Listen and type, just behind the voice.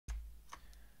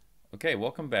Okay,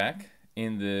 welcome back.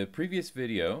 In the previous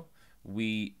video,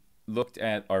 we looked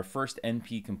at our first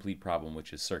NP-complete problem,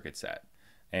 which is circuit sat.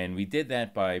 And we did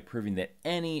that by proving that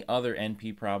any other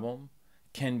NP problem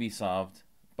can be solved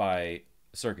by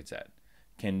circuit sat,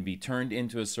 can be turned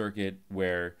into a circuit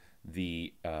where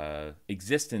the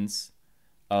existence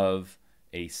of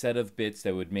a set of bits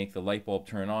that would make the light bulb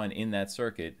turn on in that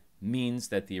circuit means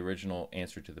that the original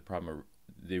answer to the problem,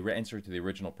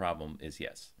 is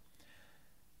yes.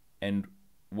 And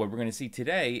what we're going to see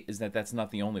today is that that's not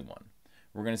the only one.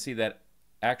 We're going to see that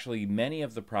actually many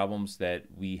of the problems that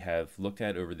we have looked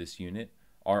at over this unit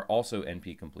are also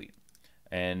NP complete.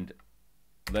 And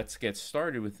let's get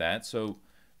started with that. So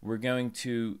we're going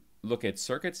to look at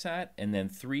circuit sat and then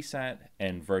 3-sat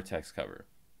and vertex cover.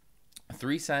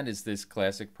 3-sat is this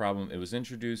classic problem. It was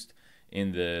introduced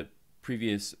in the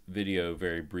previous video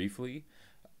very briefly,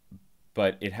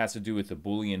 but it has to do with the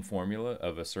Boolean formula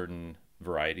of a certain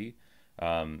variety.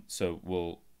 So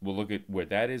we'll look at what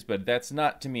that is, but that's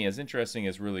not to me as interesting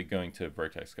as really going to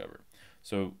vertex cover.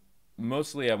 So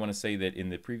mostly I want to say that in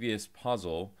the previous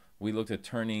puzzle we looked at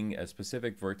turning a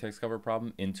specific vertex cover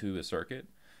problem into a circuit,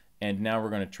 and now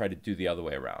we're going to try to do the other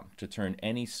way around, to turn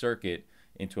any circuit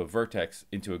into a vertex,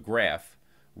 into a graph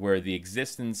where the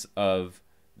existence of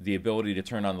the ability to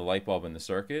turn on the light bulb in the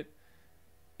circuit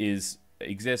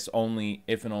exists only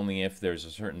if and only if there's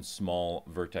a certain small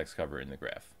vertex cover in the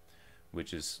graph,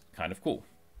 which is kind of cool.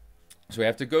 So we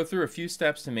have to go through a few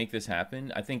steps to make this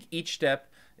happen. I think each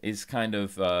step is kind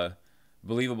of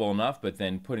believable enough, but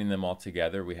then putting them all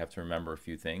together, we have to remember a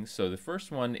few things. So the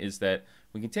first one is that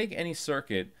we can take any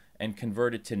circuit and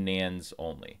convert it to NANDs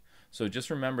only. So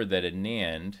just remember that a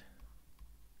NAND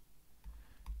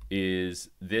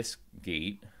is this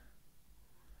gate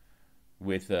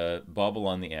with a bubble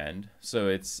on the end. So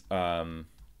it's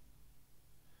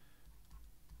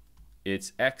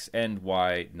X and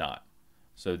Y not.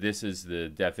 So this is the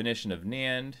definition of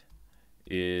NAND,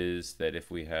 is that if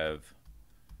we have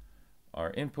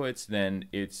our inputs, then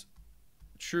it's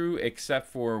true except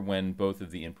for when both of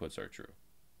the inputs are true.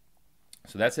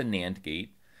 So that's a NAND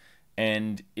gate,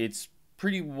 and it's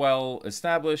pretty well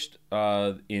established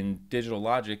in digital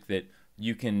logic that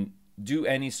you can do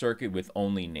any circuit with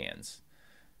only NANDs.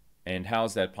 And how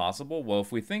is that possible? Well,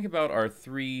 if we think about our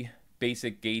three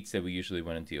basic gates that we usually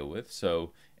want to deal with,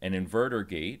 so an inverter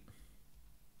gate,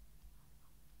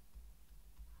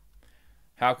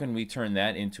 how can we turn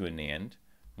that into a NAND?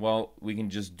 Well, we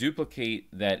can just duplicate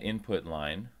that input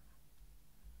line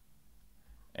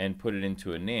and put it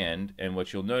into a NAND, and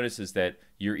what you'll notice is that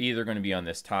you're either going to be on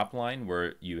this top line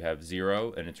where you have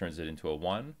 0 and it turns it into a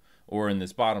 1, or in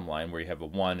this bottom line where you have a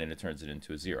 1 and it turns it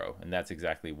into a 0, and that's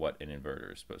exactly what an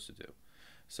inverter is supposed to do.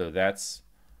 So that's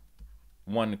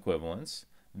one equivalence.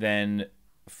 Then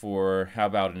for how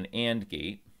about an AND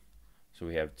gate? So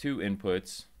we have two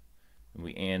inputs and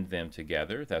we AND them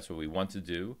together. That's what we want to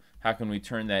do. How can we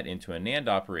turn that into a NAND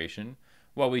operation?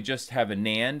 Well, we just have a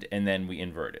NAND and then we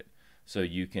invert it. So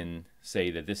you can say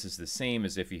that this is the same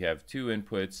as if you have two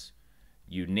inputs,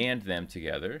 you NAND them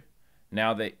together.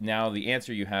 Now the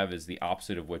answer you have is the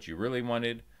opposite of what you really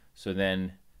wanted, so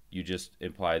then you just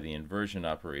apply the inversion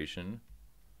operation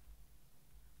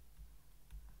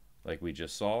like we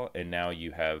just saw, and now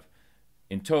you have,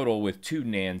 in total, with two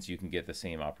NANDs, you can get the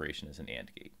same operation as an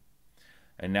AND gate.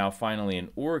 And now finally an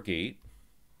OR gate.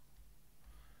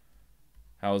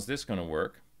 How is this going to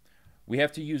work? We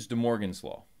have to use De Morgan's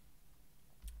law.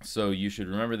 So you should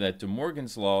remember that De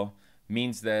Morgan's law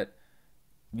means that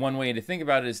one way to think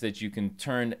about it is that you can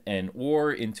turn an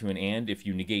OR into an AND if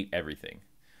you negate everything.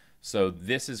 So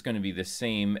this is going to be the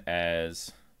same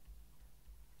as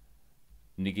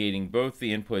negating both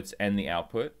the inputs and the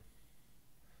output.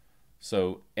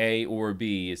 So A or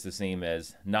B is the same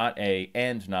as not A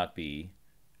and not B,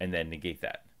 and then negate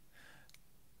that.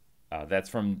 That's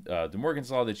from De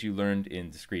Morgan's law that you learned in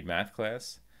discrete math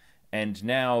class. And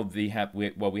now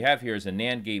what we have here is a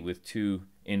NAND gate with two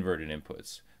inverted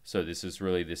inputs. So this is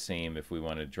really the same, if we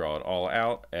want to draw it all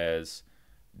out, as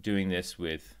doing this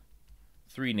with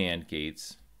 3 NAND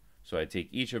gates. So I take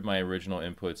each of my original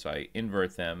inputs, I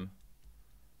invert them,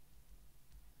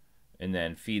 and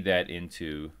then feed that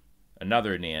into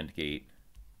another NAND gate,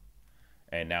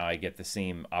 and now I get the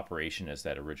same operation as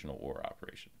that original OR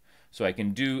operation. So I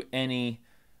can do any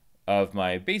of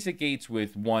my basic gates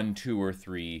with 1, 2, or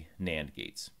 3 NAND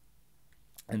gates.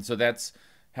 And so that's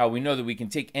how we know that we can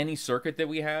take any circuit that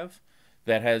we have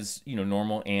that has,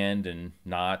 normal and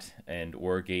not and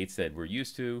OR gates that we're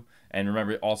used to. And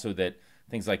remember also that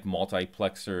things like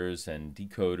multiplexers and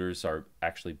decoders are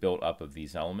actually built up of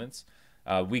these elements.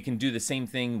 We can do the same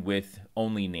thing with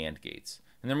only NAND gates.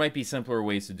 And there might be simpler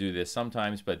ways to do this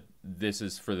sometimes, but this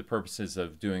is for the purposes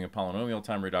of doing a polynomial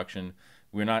time reduction.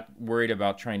 We're not worried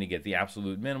about trying to get the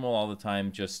absolute minimal all the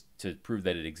time, just to prove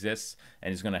that it exists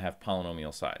and is going to have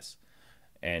polynomial size.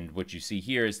 And what you see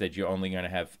here is that you're only going to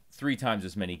have 3 times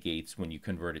as many gates when you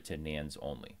convert it to NANDs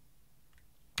only.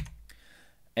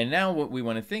 And now what we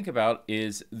want to think about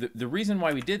is the reason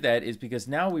why we did that is because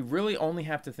now we really only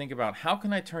have to think about how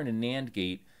can I turn a NAND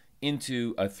gate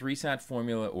into a 3-SAT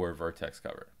formula or a vertex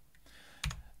cover.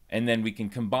 And then we can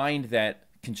combine that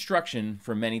construction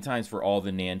for many times for all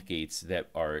the NAND gates that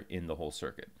are in the whole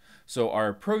circuit. So our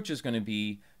approach is going to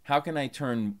be, how can I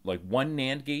turn like one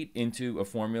NAND gate into a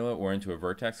formula or into a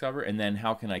vertex cover, and then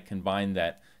how can I combine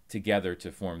that together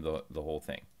to form the whole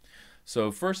thing.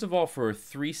 So first of all, for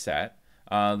 3-SAT,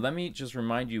 let me just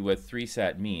remind you what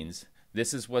 3-SAT means.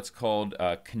 This is what's called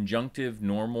a conjunctive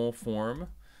normal form.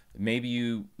 Maybe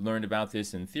you learned about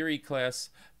this in theory class,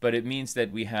 but it means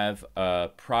that we have a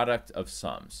product of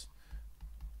sums.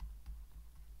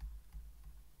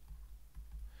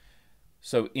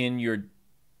 So in your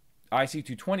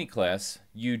IC220 class,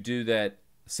 you do that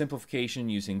simplification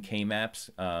using K-maps,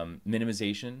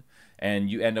 minimization, and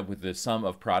you end up with the sum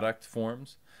of product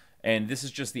forms. And this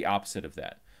is just the opposite of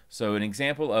that. So an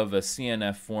example of a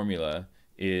CNF formula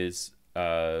is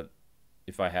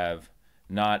if I have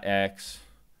not X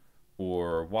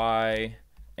or Y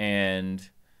and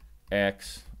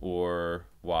X or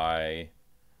Y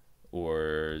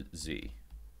or Z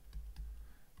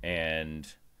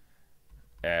and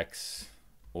X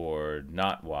or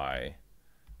not Y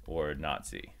or not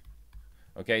Z.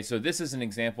 Okay, so this is an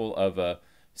example of a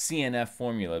CNF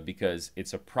formula because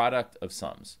it's a product of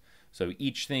sums. So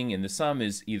each thing in the sum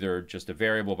is either just a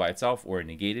variable by itself or a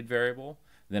negated variable.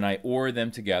 Then I OR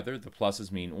them together, the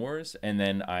pluses mean ORs, and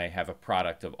then I have a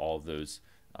product of all of those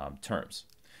terms.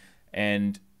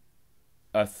 And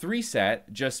a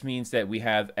 3-SAT just means that we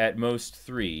have at most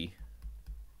 3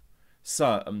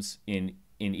 sums in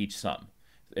each sum.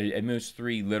 At most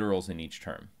 3 literals in each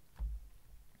term.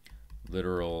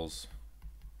 Literals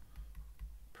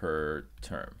per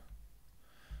term.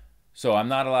 So I'm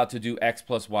not allowed to do X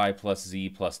plus Y plus Z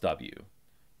plus W.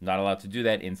 I'm not allowed to do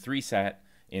that in 3-SAT.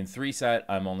 In 3-SAT,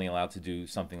 I'm only allowed to do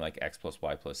something like X plus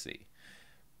Y plus Z.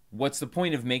 What's the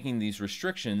point of making these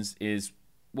restrictions is,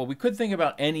 well, we could think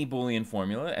about any Boolean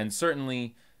formula, and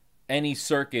certainly any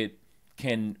circuit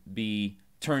can be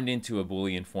turned into a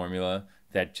Boolean formula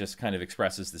that just kind of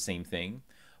expresses the same thing.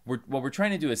 What we're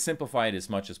trying to do is simplify it as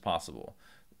much as possible.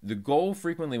 The goal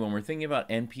frequently when we're thinking about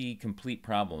NP complete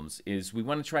problems is we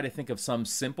want to try to think of some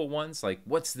simple ones, like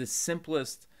what's the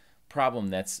simplest problem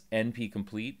that's NP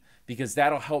complete, because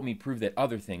that'll help me prove that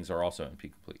other things are also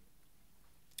NP complete.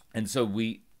 And so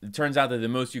it turns out that the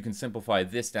most you can simplify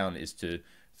this down is to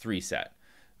 3-SAT.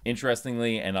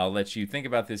 Interestingly, and I'll let you think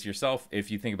about this yourself,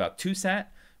 if you think about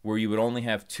 2-SAT, where you would only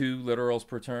have 2 literals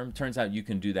per term, turns out you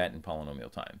can do that in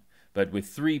polynomial time. But with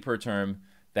 3 per term,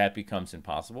 that becomes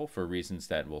impossible for reasons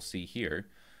that we'll see here.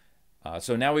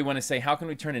 So now we want to say, how can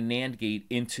we turn a NAND gate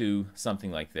into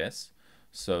something like this?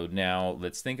 So now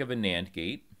let's think of a NAND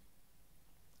gate.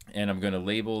 And I'm going to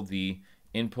label the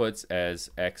inputs as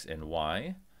X and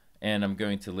Y. And I'm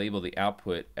going to label the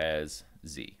output as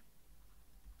Z.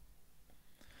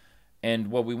 And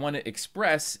what we want to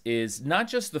express is not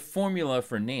just the formula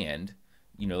for NAND,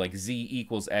 you know, like Z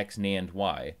equals X NAND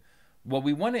Y. What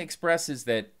we want to express is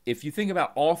that if you think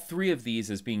about all 3 of these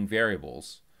as being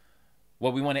variables,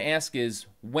 what we want to ask is,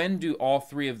 when do all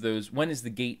 3 of those, when is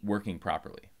the gate working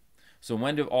properly? So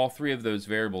when do all 3 of those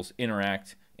variables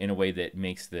interact in a way that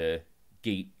makes the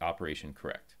gate operation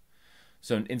correct?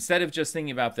 So instead of just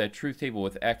thinking about that truth table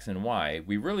with X and Y,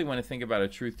 we really want to think about a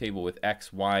truth table with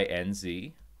X, Y, and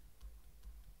Z.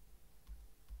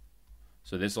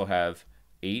 So this will have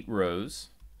 8 rows,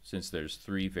 since there's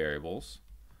 3 variables.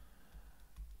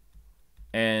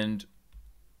 And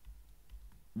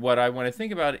what I want to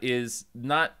think about is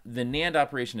not the NAND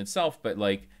operation itself, but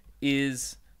like,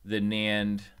 is the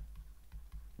NAND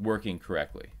working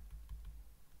correctly?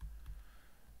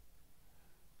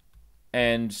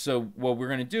 And so what we're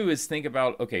going to do is think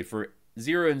about, okay, for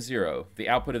 0 and 0, the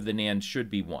output of the NAND should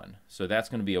be 1. So that's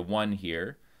going to be a 1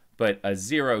 here, but a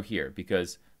 0 here,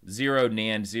 because 0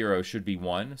 NAND 0 should be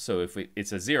 1. So if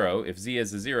it's a 0, if Z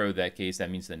is a 0, that case,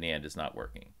 that means the NAND is not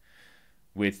working.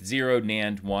 With 0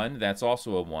 NAND 1, that's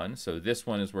also a 1. So this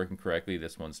one is working correctly,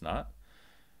 this one's not.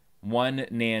 1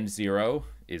 NAND 0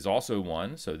 is also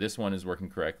 1. So this one is working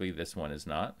correctly, this one is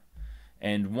not.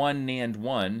 And 1 NAND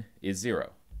 1 is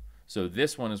 0. So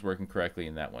this one is working correctly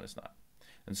and that one is not.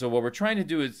 And so what we're trying to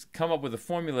do is come up with a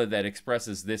formula that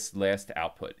expresses this last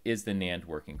output. Is the NAND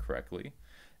working correctly?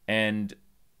 And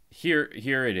here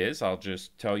it is. I'll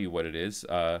just tell you what it is.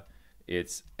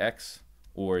 It's X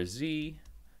or Z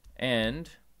and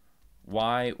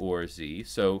Y or Z.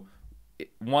 So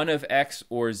one of X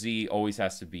or Z always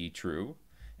has to be true,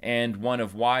 and one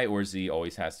of Y or Z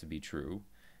always has to be true,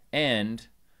 and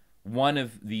one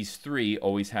of these three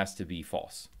always has to be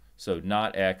false. So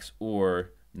not X or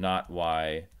not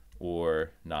Y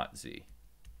or not Z.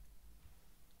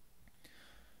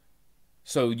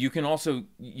 So you can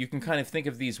kind of think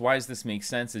of these, why does this make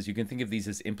sense, is you can think of these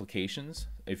as implications.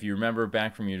 If you remember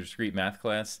back from your discrete math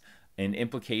class, an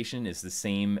implication is the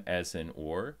same as an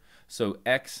or. So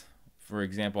X, for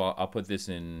example, I'll put this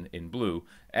in blue,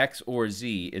 X or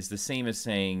Z is the same as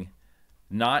saying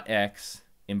not X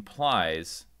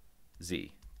implies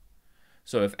Z.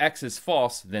 So if X is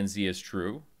false, then Z is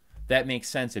true. That makes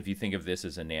sense if you think of this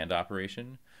as a NAND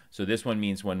operation. So this one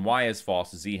means when Y is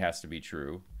false, Z has to be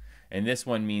true. And this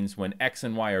one means when X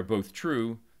and Y are both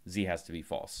true, Z has to be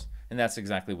false. And that's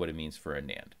exactly what it means for a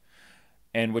NAND.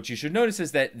 And what you should notice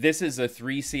is that this is a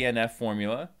 3CNF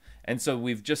formula. And so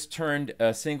we've just turned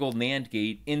a single NAND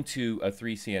gate into a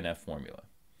 3CNF formula.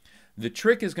 The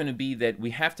trick is going to be that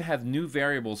we have to have new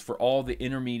variables for all the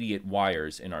intermediate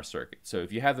wires in our circuit. So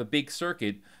if you have a big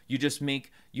circuit,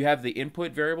 you have the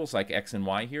input variables like X and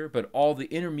Y here, but all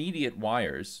the intermediate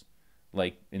wires,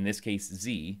 like in this case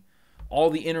Z, all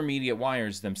the intermediate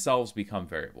wires themselves become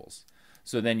variables.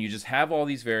 So then you just have all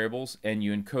these variables and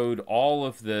you encode all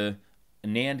of the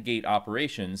NAND gate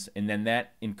operations, and then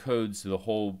that encodes the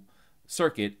whole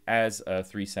circuit as a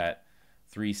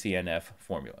 3CNF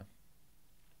formula.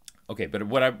 Okay, but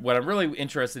what I'm really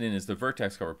interested in is the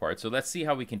vertex cover part. So let's see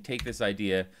how we can take this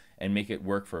idea and make it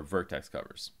work for vertex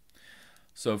covers.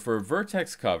 So for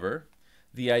vertex cover,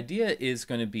 the idea is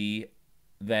going to be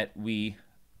that we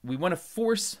want to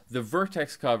force the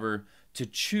vertex cover to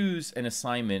choose an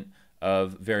assignment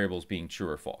of variables being true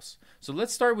or false. So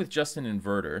let's start with just an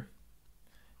inverter.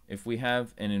 If we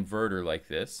have an inverter like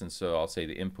this, and so I'll say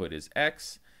the input is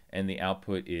X and the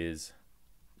output is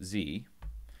Z,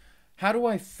 how do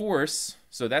I force,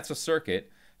 so that's a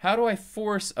circuit, how do I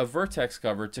force a vertex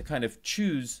cover to kind of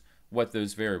choose what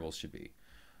those variables should be?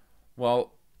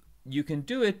 Well, you can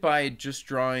do it by just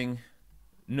drawing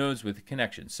nodes with a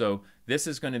connection. So this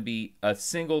is going to be a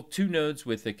single two nodes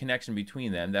with a connection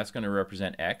between them. That's going to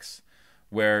represent X,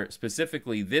 where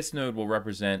specifically this node will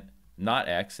represent not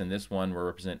X, and this one will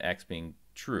represent X being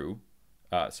true.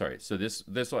 So this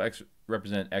will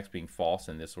represent X being false,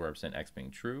 and this will represent X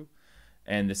being true.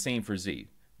 And the same for Z.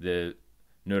 The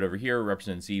node over here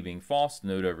represents Z being false. The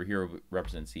node over here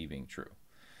represents Z being true.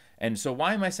 And so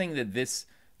why am I saying that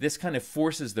this kind of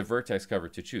forces the vertex cover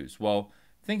to choose? Well,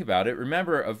 think about it.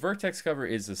 Remember, a vertex cover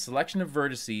is a selection of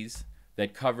vertices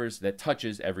that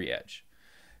touches every edge.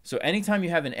 So anytime you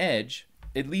have an edge,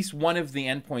 at least one of the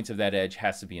endpoints of that edge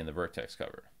has to be in the vertex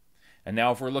cover. And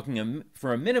now if we're looking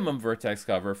for a minimum vertex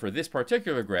cover for this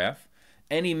particular graph,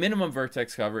 any minimum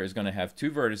vertex cover is going to have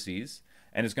two vertices,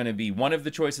 and it's going to be one of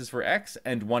the choices for X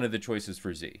and one of the choices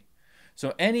for Z.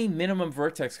 So any minimum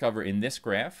vertex cover in this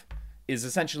graph is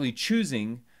essentially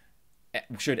choosing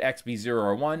should X be 0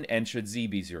 or 1 and should Z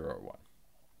be 0 or 1.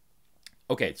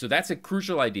 Okay, so that's a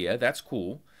crucial idea. That's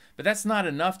cool. But that's not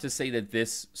enough to say that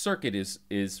this circuit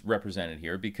is represented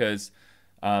here, because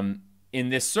in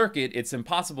this circuit, it's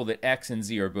impossible that X and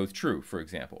Z are both true, for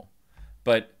example.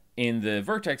 But in the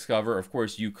vertex cover, of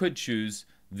course, you could choose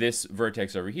this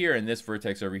vertex over here and this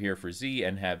vertex over here for Z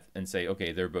and say,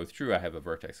 okay, they're both true. I have a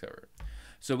vertex cover.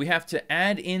 So we have to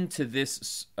add into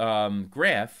this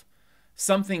graph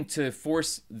something to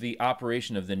force the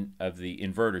operation of the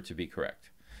inverter to be correct.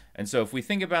 And so if we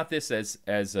think about this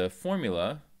as a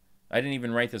formula, I didn't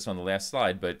even write this on the last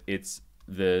slide, but it's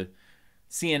the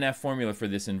CNF formula for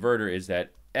this inverter is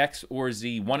that X or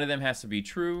Z, one of them has to be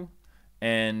true,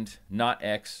 and not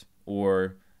X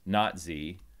or not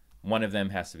Z, one of them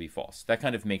has to be false. That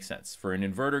kind of makes sense. For an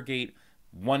inverter gate,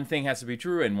 one thing has to be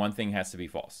true and one thing has to be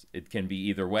false. It can be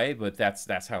either way, but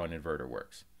that's how an inverter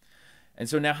works. And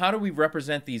so now how do we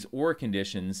represent these OR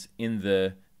conditions in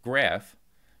the graph?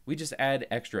 We just add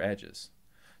extra edges.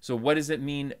 So what does it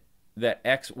mean that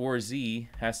X or Z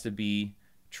has to be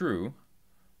true?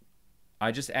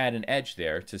 I just add an edge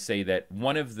there to say that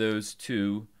one of those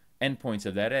two endpoints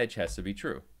of that edge has to be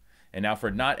true. And now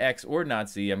for not X or not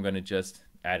Z, I'm going to just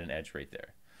add an edge right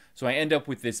there. So I end up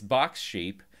with this box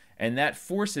shape, and that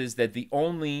forces that the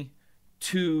only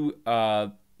two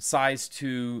size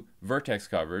 2 vertex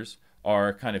covers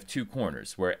are kind of two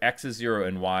corners, where X is 0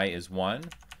 and Y is 1.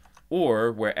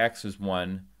 or where x is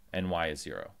 1 and y is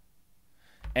 0.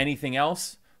 Anything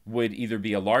else would either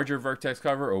be a larger vertex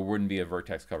cover or wouldn't be a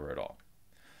vertex cover at all.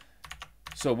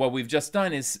 So what we've just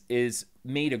done is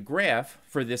made a graph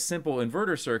for this simple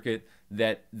inverter circuit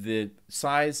that the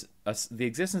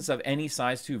existence of any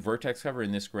size 2 vertex cover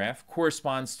in this graph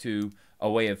corresponds to a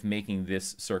way of making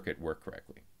this circuit work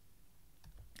correctly.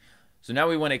 So now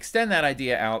we want to extend that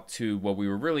idea out to what we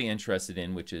were really interested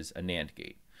in, which is a NAND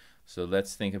gate. So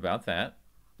let's think about that.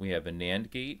 We have a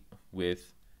NAND gate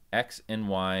with x and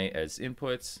y as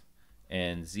inputs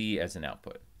and z as an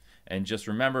output. And just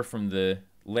remember from the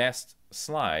last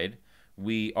slide,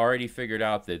 we already figured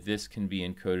out that this can be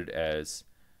encoded as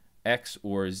x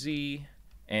or z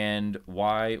and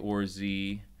y or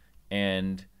z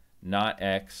and not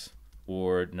x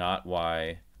or not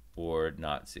y or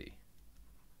not z.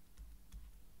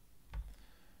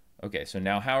 Okay, so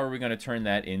now how are we going to turn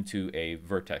that into a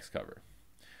vertex cover?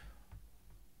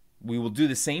 We will do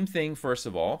the same thing, first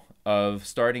of all, of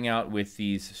starting out with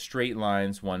these straight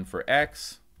lines, one for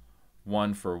x,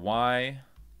 one for y,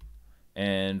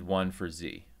 and one for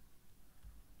z.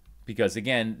 Because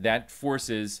again, that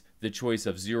forces the choice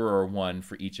of 0 or 1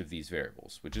 for each of these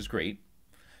variables, which is great.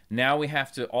 Now we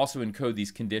have to also encode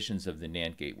these conditions of the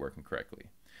NAND gate working correctly.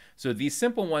 So these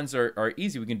simple ones are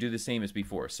easy. We can do the same as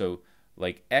before. So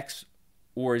like x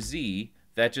or z,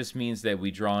 that just means that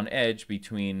we draw an edge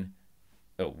between,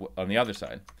 on the other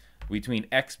side, between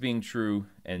x being true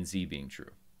and z being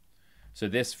true. So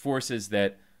this forces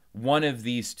that one of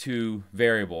these two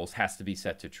variables has to be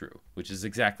set to true, which is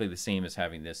exactly the same as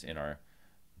having this in our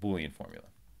Boolean formula.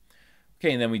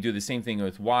 Okay, and then we do the same thing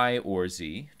with y or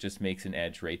z, just makes an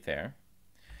edge right there.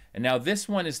 And now this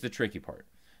one is the tricky part.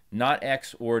 Not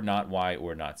x or not y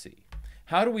or not z.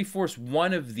 How do we force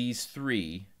one of these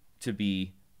three to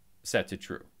be set to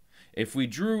true? If we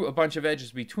drew a bunch of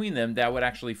edges between them, that would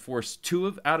actually force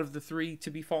two out of the three to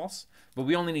be false, but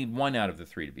we only need one out of the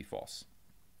three to be false.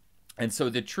 And so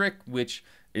the trick, which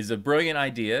is a brilliant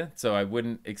idea, so I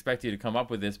wouldn't expect you to come up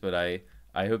with this, but I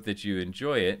hope that you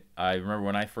enjoy it. I remember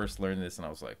when I first learned this and I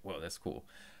was like, whoa, that's cool.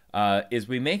 Is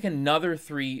we make another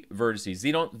 3 vertices.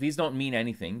 These don't mean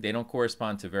anything. They don't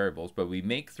correspond to variables, but we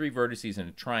make 3 vertices in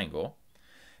a triangle.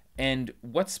 And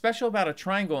what's special about a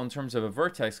triangle in terms of a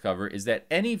vertex cover is that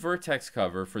any vertex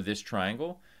cover for this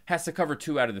triangle has to cover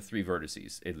 2 out of the 3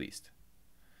 vertices, at least.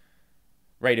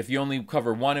 Right, if you only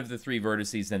cover 1 of the 3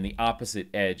 vertices, then the opposite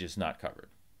edge is not covered.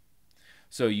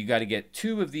 So you got to get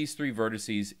 2 of these 3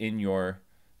 vertices in your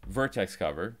vertex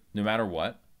cover, no matter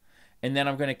what. And then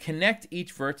I'm going to connect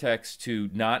each vertex to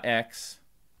not x,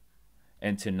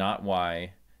 and to not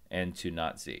y, and to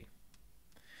not z.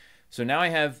 So now I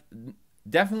have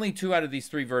definitely 2 out of these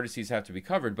 3 vertices have to be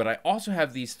covered, but I also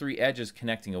have these 3 edges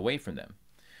connecting away from them.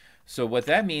 So what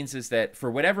that means is that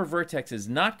for whatever vertex is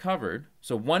not covered,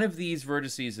 so one of these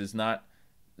vertices is not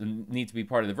need to be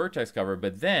part of the vertex cover,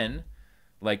 but then,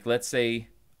 like let's say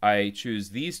I choose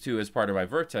these 2 as part of my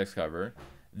vertex cover,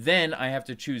 then I have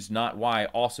to choose not y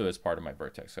also as part of my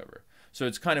vertex cover. So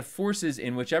it's kind of forces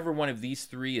in whichever one of these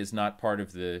 3 is not part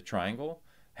of the triangle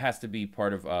has to be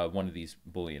part of one of these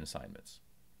Boolean assignments.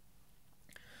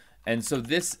 And so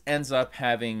this ends up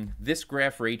having this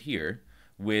graph right here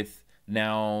with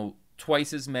now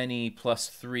twice as many plus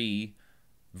 3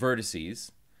 vertices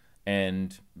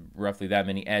and roughly that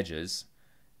many edges,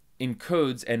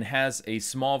 encodes and has a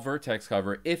small vertex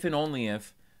cover if and only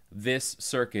if this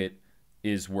circuit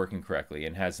is working correctly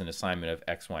and has an assignment of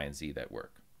x, y, and z that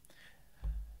work.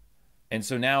 And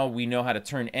so now we know how to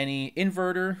turn any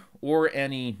inverter or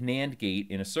any NAND gate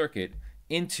in a circuit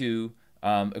into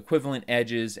equivalent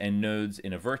edges and nodes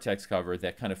in a vertex cover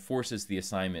that kind of forces the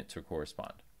assignment to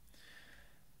correspond.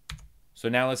 So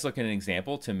now let's look at an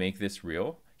example to make this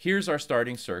real. Here's our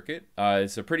starting circuit.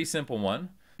 It's a pretty simple one.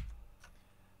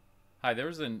 Hi, there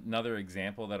was another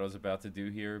example that I was about to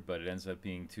do here, but it ends up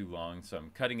being too long, so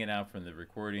I'm cutting it out from the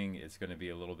recording. It's going to be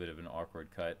a little bit of an awkward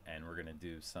cut, and we're going to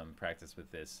do some practice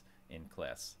with this in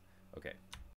class. Okay.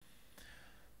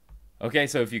 Okay,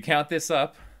 so if you count this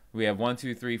up, we have 1,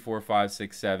 2, 3, 4, 5,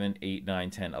 6, 7, 8, 9,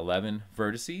 10, 11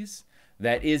 vertices.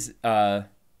 That is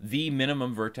the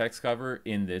minimum vertex cover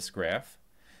in this graph.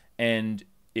 And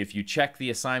if you check the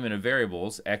assignment of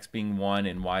variables, x being 1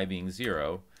 and y being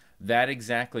 0, that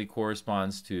exactly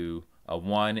corresponds to a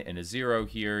 1 and a 0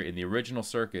 here in the original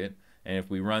circuit. And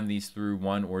if we run these through,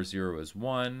 1 or 0 is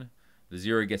 1. The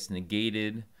 0 gets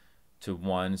negated to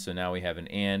 1, so now we have an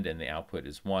and the output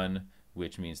is 1,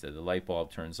 which means that the light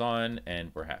bulb turns on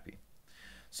and we're happy.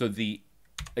 So the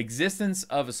existence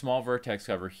of a small vertex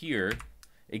cover here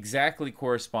exactly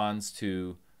corresponds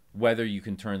to whether you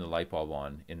can turn the light bulb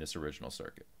on in this original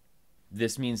circuit.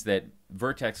 This means that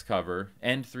vertex cover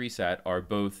and 3SAT are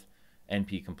both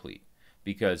NP complete,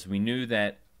 because we knew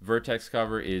that vertex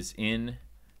cover is in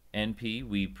NP.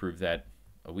 We proved that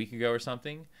a week ago or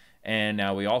something. And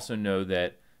now we also know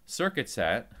that circuit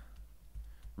sat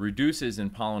reduces in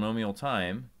polynomial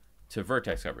time to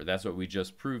vertex cover. That's what we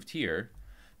just proved here.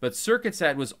 But circuit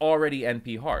sat was already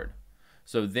NP hard.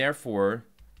 So therefore,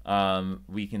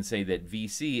 we can say that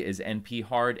VC is NP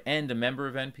hard and a member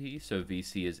of NP. So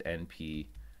VC is NP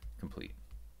complete.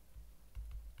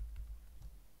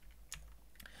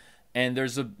 And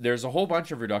there's a whole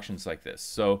bunch of reductions like this.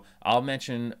 So I'll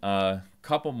mention a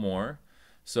couple more.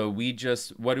 So we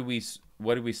just, what do we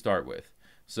start with?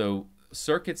 So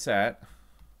circuit sat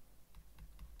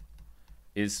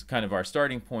is kind of our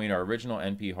starting point, our original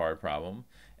NP hard problem.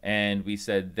 And we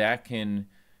said that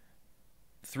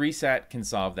 3SAT can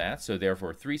solve that. So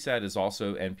therefore 3SAT is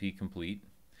also NP complete.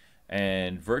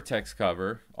 And vertex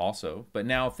cover also. But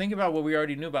now think about what we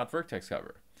already knew about vertex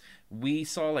cover. We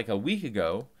saw like a week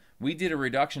ago, we did a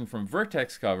reduction from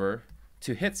vertex cover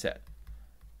to hit set,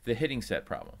 the hitting set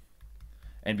problem.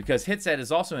 And because hit set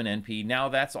is also an NP, now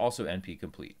that's also NP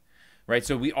complete, right?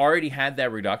 So we already had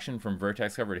that reduction from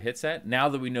vertex cover to hit set. Now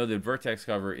that we know that vertex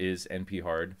cover is NP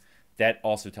hard, that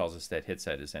also tells us that hit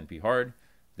set is NP hard.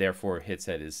 Therefore, hit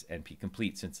set is NP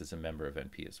complete since it's a member of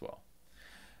NP as well.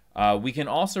 We can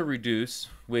also reduce,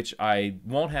 which I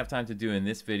won't have time to do in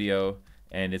this video,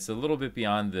 and it's a little bit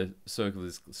beyond the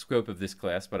scope of this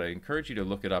class, but I encourage you to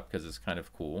look it up because it's kind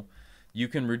of cool. You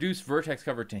can reduce vertex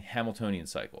cover to Hamiltonian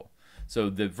cycle. So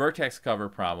the vertex cover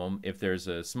problem, if there's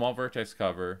a small vertex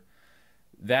cover,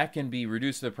 that can be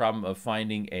reduced to the problem of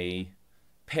finding a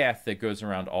path that goes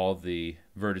around all the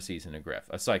vertices in a graph,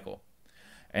 a cycle.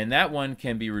 And that one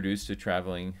can be reduced to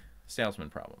traveling salesman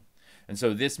problem. And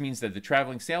so this means that the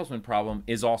traveling salesman problem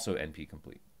is also NP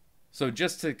complete. So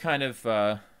just to kind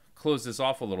of close this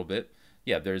off a little bit,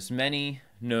 yeah, there's many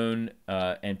known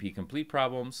NP complete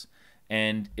problems.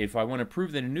 And if I want to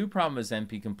prove that a new problem is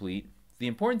NP complete, the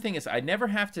important thing is I never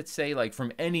have to say, like,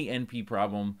 from any NP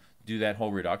problem, do that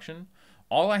whole reduction.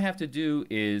 All I have to do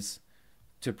is,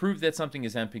 to prove that something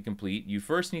is NP complete, you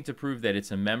first need to prove that it's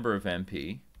a member of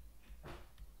NP.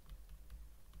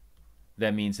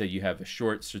 That means that you have a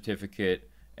short certificate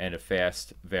and a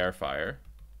fast verifier.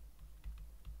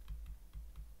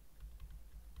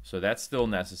 So that's still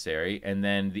necessary. And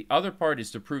then the other part is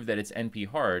to prove that it's NP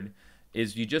hard,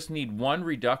 is you just need one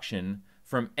reduction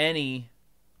from any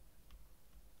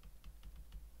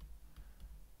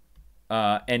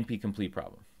NP complete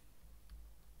problem.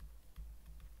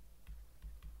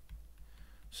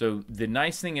 So the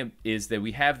nice thing is that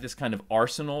we have this kind of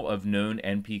arsenal of known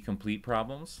NP complete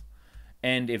problems.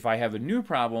 And if I have a new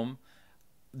problem,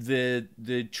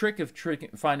 the trick of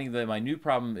finding that my new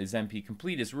problem is NP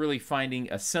complete is really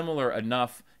finding a similar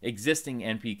enough existing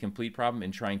NP complete problem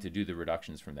and trying to do the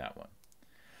reductions from that one.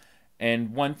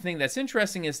 And one thing that's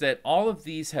interesting is that all of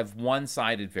these have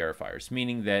one-sided verifiers,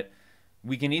 meaning that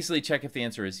we can easily check if the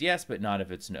answer is yes, but not if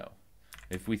it's no.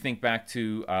 If we think back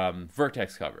to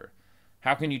vertex cover,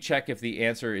 how can you check if the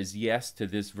answer is yes to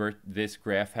this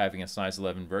graph having a size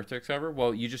 11 vertex cover?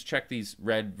 Well, you just check these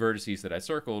red vertices that I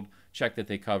circled, check that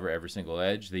they cover every single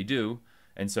edge. They do,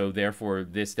 and so therefore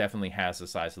this definitely has a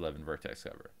size 11 vertex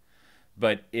cover.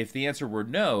 But if the answer were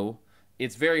no,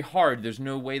 it's very hard. There's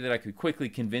no way that I could quickly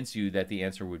convince you that the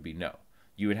answer would be no.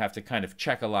 You would have to kind of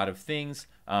check a lot of things,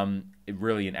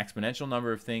 really an exponential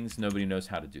number of things. Nobody knows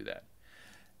how to do that.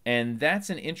 And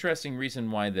that's an interesting reason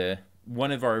why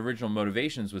one of our original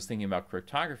motivations was thinking about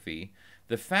cryptography.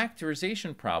 The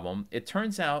factorization problem, it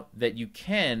turns out that you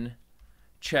can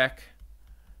check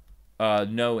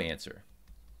no answer.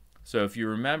 So if you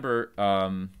remember,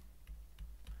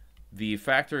 the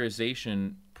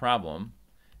factorization problem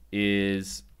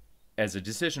is, as a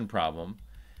decision problem,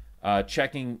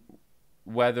 checking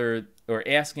whether, or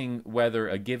asking whether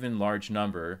a given large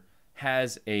number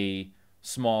has a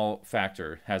small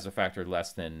factor, has a factor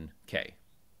less than k.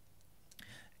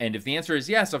 And if the answer is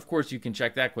yes, of course you can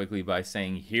check that quickly by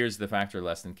saying here's the factor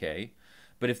less than k.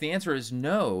 But if the answer is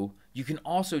no, you can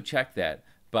also check that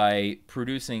by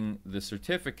producing the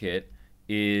certificate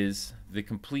is the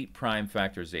complete prime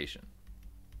factorization.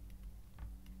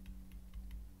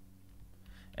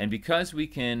 And because we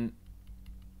can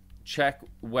check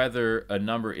whether a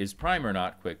number is prime or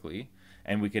not quickly,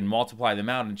 and we can multiply them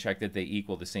out and check that they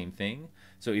equal the same thing.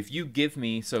 So if you give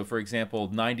me, so for example,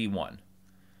 91.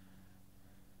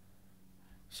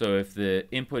 So if the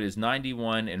input is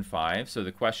 91 and 5, so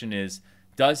the question is,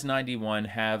 does 91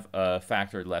 have a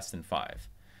factor less than 5?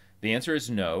 The answer is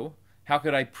no. how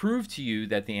could I prove to you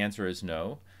that the answer is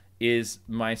no? Is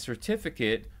my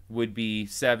certificate would be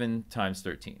 7 times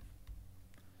 13.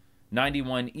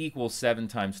 91 equals 7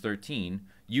 times 13.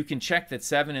 You can check that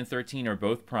 7 and 13 are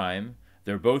both prime.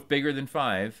 They're both bigger than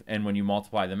 5, and when you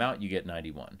multiply them out, you get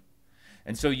 91.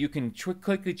 And so you can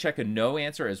quickly check a no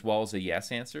answer as well as a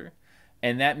yes answer,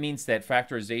 and that means that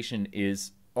factorization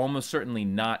is almost certainly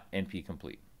not NP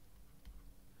complete.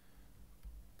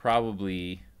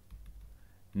 Probably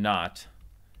not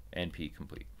NP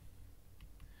complete.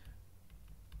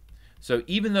 So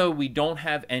even though we don't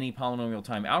have any polynomial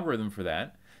time algorithm for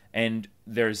that, and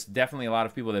there's definitely a lot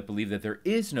of people that believe that there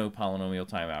is no polynomial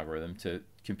time algorithm to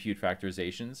compute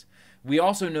factorizations, we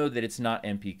also know that it's not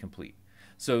NP complete.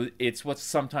 So it's what's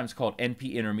sometimes called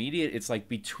NP intermediate. It's like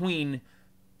between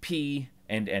P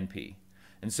and NP.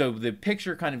 And so the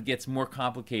picture kind of gets more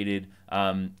complicated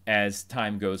as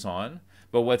time goes on.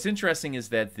 But what's interesting is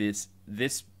that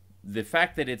the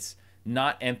fact that it's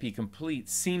not NP complete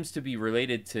seems to be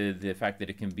related to the fact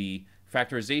that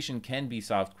factorization can be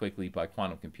solved quickly by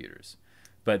quantum computers.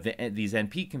 But these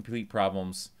NP complete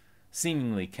problems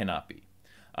seemingly cannot be.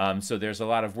 So there's a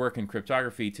lot of work in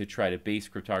cryptography to try to base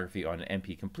cryptography on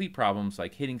NP complete problems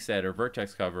like hitting set or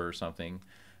vertex cover or something,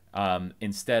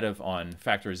 instead of on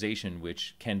factorization,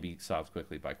 which can be solved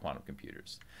quickly by quantum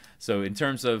computers. So in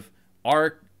terms of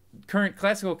our current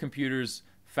classical computers,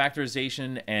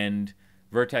 factorization and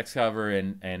vertex cover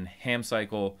and Ham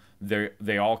cycle,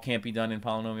 they all can't be done in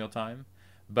polynomial time.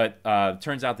 But it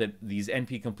turns out that these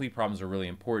NP complete problems are really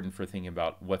important for thinking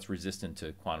about what's resistant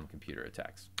to quantum computer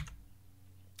attacks.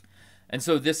 And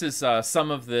so this is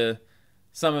some of the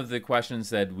questions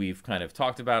that we've kind of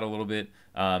talked about a little bit,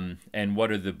 and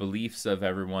what are the beliefs of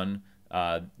everyone.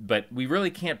 But we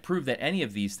really can't prove that any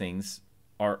of these things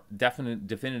are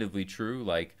definitively true,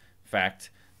 like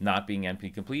fact not being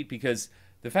NP complete, because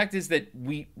the fact is that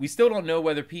we still don't know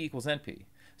whether P equals NP.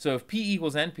 So if P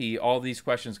equals NP, all these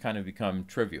questions kind of become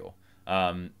trivial.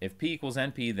 If P equals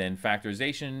NP, then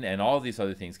factorization and all these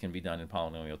other things can be done in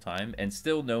polynomial time, and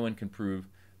still no one can prove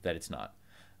that it's not.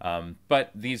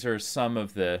 But these are some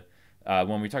of the,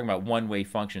 when we're talking about one-way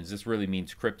functions, this really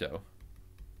means crypto.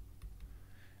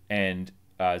 And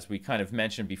as we kind of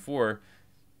mentioned before,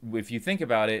 if you think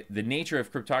about it, the nature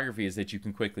of cryptography is that you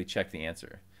can quickly check the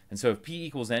answer. And so if P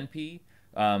equals NP,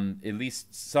 at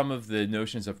least some of the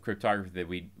notions of cryptography that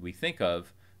we think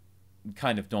of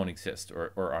kind of don't exist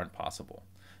or aren't possible.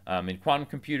 And quantum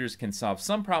computers can solve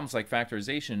some problems like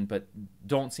factorization, but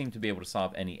don't seem to be able to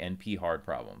solve any NP hard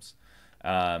problems.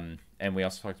 And we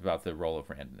also talked about the role of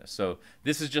randomness. So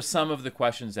this is just some of the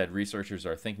questions that researchers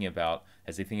are thinking about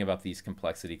as they think about these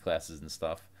complexity classes and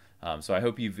stuff. So I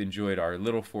hope you've enjoyed our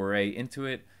little foray into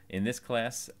it in this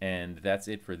class, and that's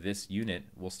it for this unit.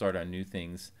 We'll start on new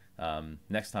things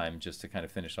next time, just to kind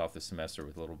of finish off the semester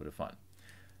with a little bit of fun.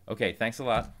 Okay, thanks a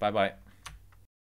lot. Bye-bye.